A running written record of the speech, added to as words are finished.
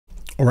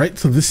Alright,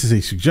 so this is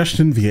a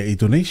suggestion via a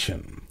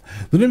donation.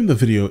 The name of the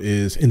video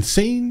is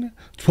Insane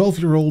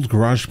 12-Year-Old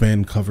Garage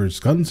Band Covers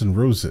Guns N'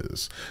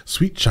 Roses,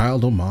 Sweet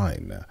Child O'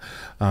 Mine,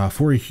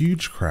 for a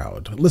huge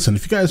crowd. Listen,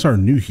 if you guys are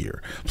new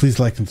here, please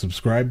like and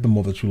subscribe the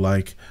more that you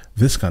like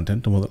this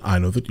content, the more that I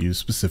know that you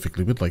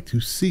specifically would like to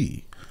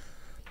see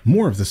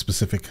more of this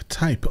specific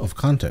type of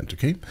content,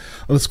 okay?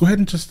 Well, let's go ahead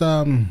and just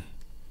jump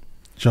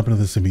into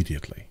this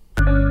immediately.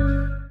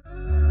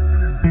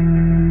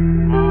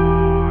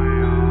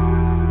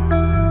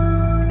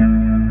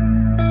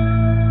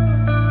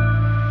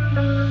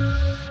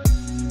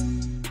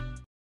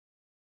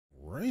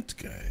 Right,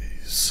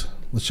 guys,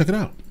 let's check it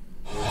out.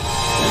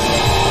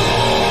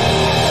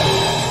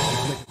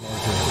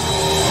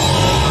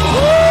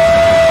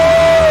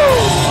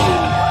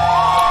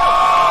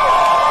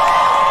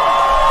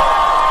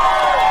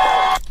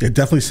 It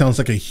definitely sounds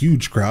like a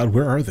huge crowd.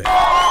 Where are they?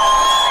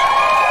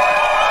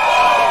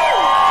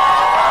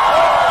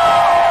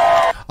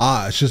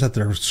 Ah, it's just that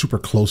they're super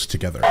close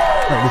together. All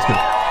right, let's go.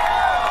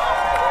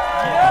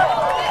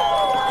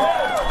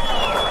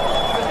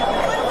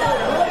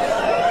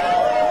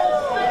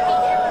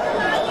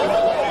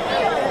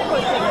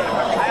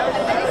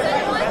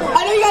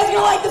 I know you guys are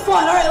gonna like this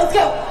one. All right, let's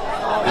go.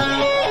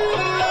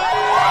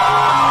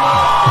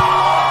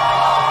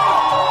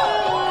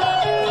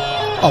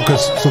 Oh,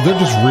 so they're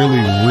just really,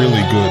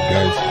 really good,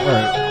 guys. All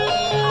right.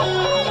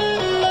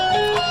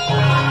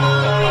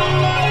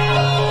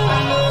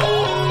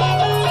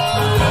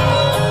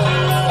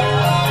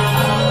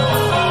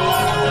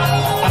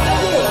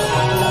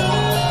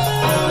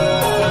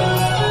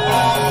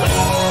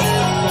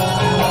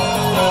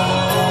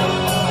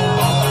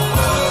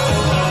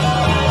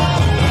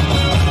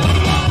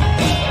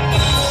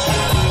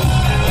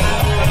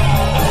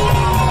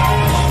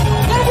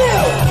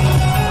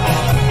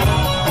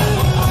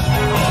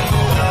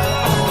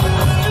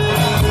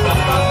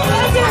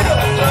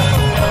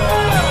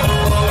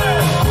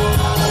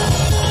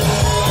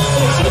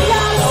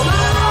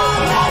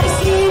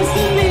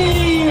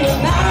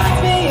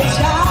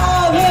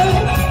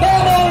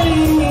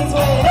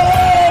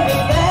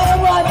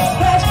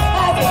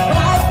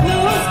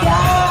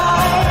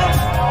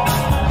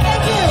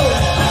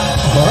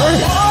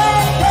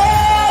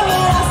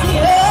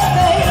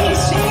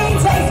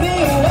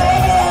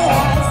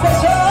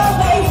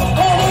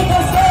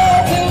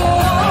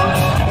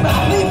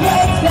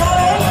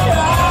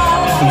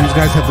 These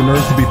guys have the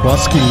nerve to be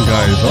busking,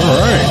 guys. All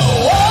right.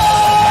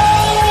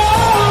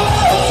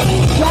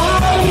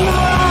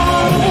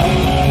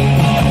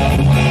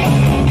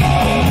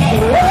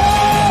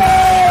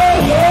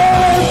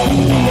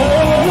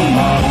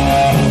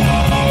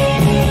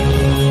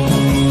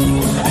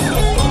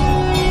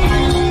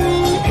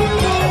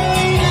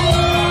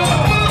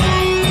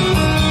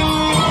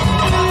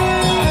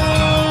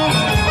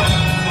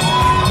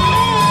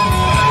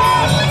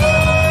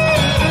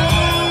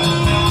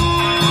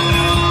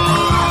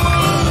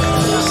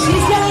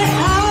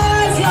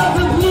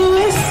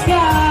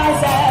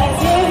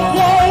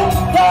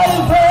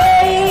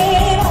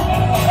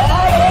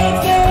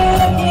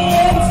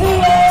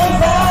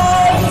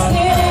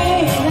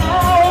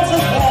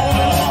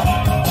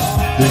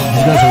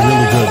 You guys are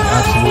really good,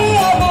 absolutely.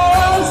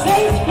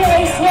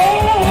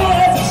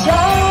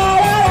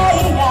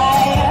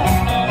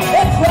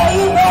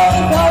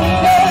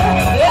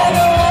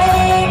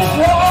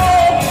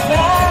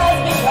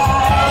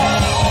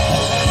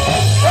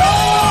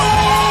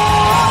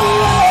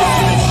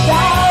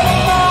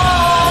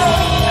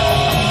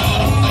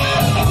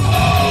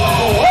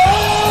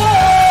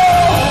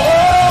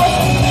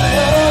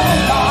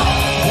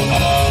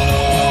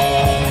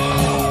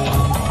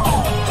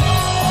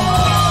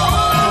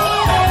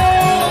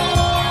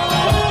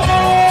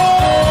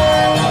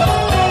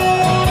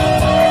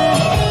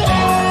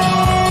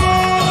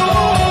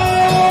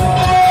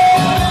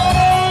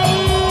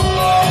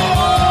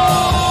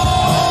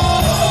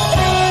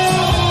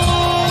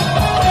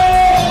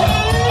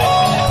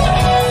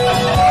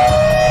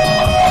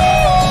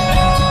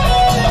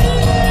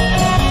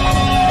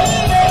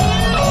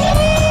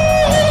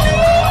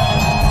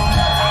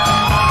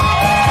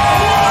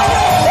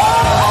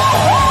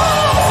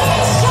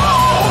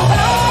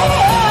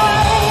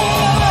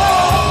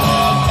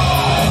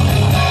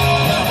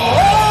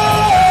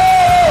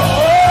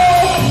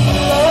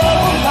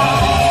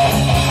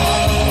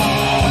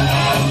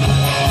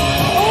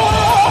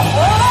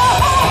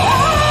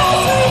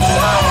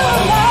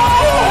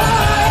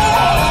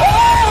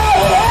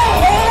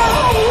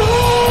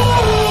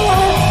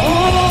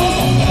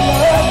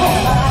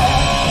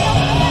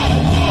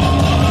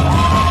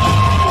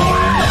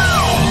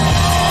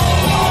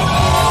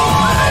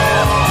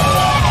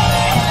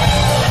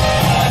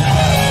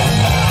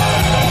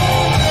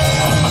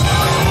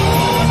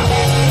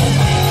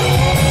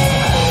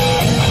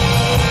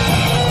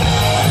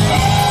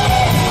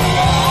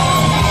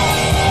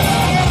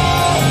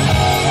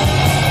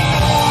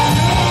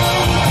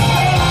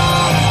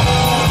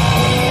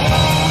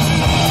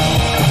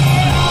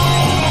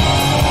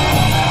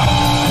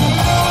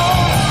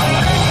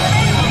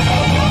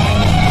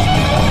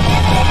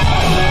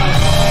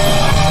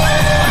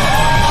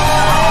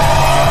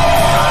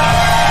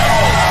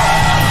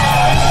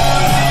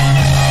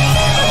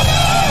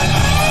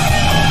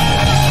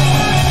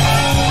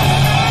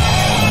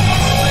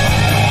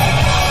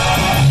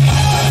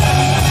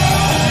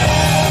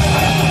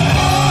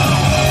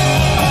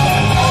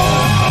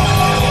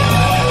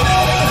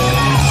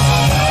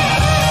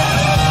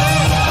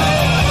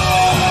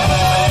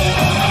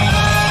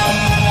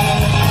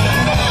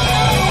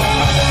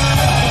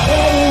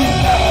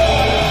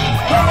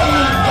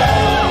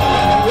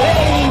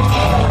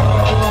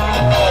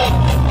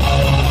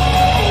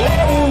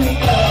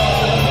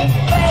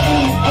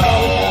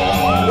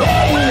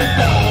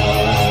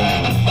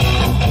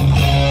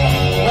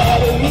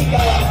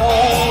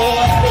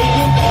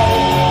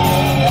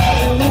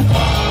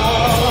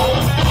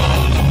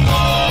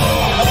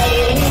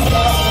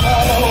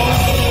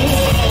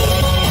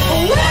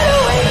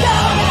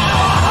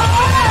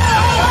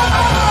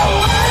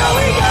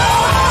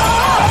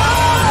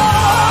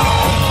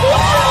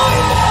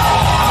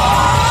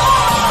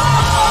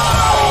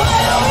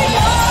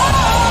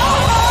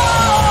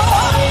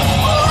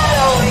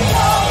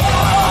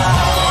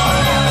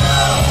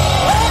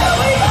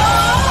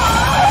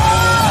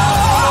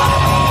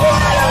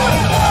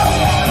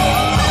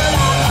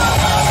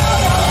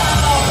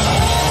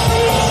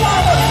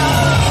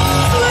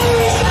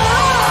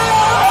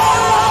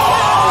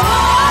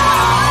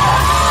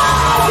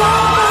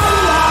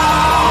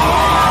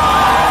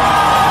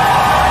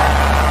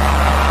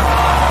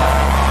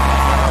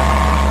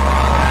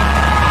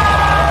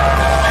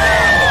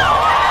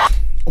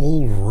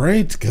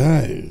 right,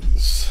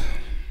 guys.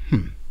 All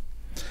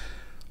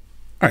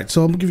right,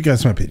 so I'm gonna give you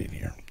guys my opinion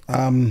here.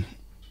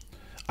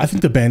 I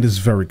think the band is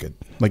very good.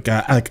 Like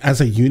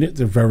as a unit,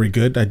 they're very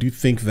good. I do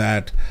think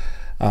that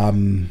I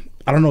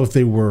don't know if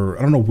they were.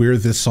 I don't know where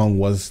this song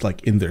was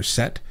like in their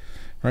set,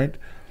 right?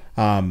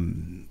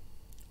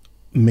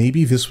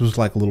 Maybe this was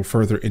like a little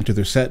further into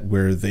their set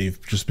where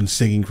they've just been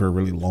singing for a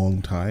really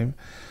long time.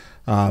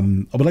 I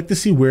would like to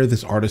see where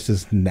this artist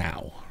is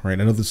now, right?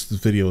 I know this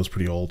video is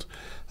pretty old.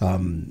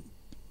 I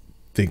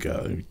think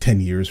 10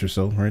 years or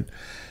so, right?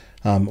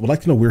 I would like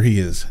to know where he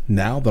is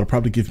now. That'll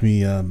probably give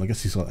me, I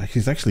guess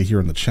he's actually here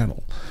on the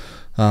channel,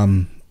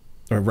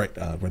 right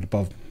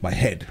above my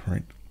head,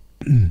 right?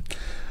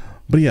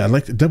 But yeah, I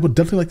would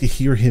definitely like to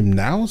hear him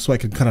now, so I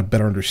can kind of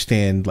better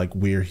understand like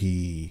where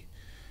he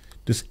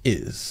just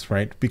is,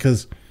 right?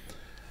 Because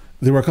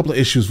there were a couple of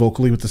issues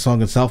vocally with the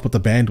song itself, but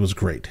the band was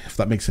great, if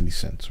that makes any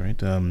sense,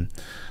 right?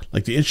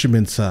 Like the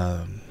instruments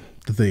that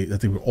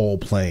they were all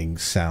playing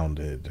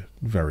sounded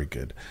very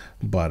good,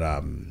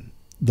 but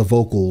the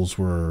vocals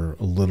were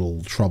a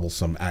little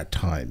troublesome at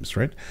times,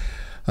 right?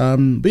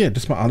 But yeah,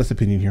 just my honest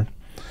opinion here.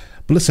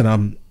 But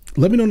listen,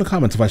 let me know in the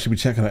comments if I should be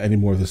checking out any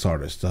more of this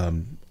artist.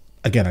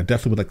 Again, I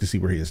definitely would like to see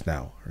where he is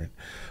now, right?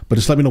 But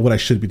just let me know what I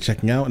should be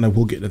checking out, and I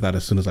will get to that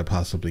as soon as I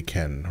possibly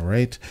can, all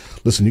right?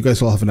 Listen, you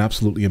guys all have an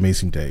absolutely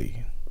amazing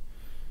day.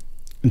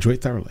 Enjoy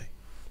it thoroughly.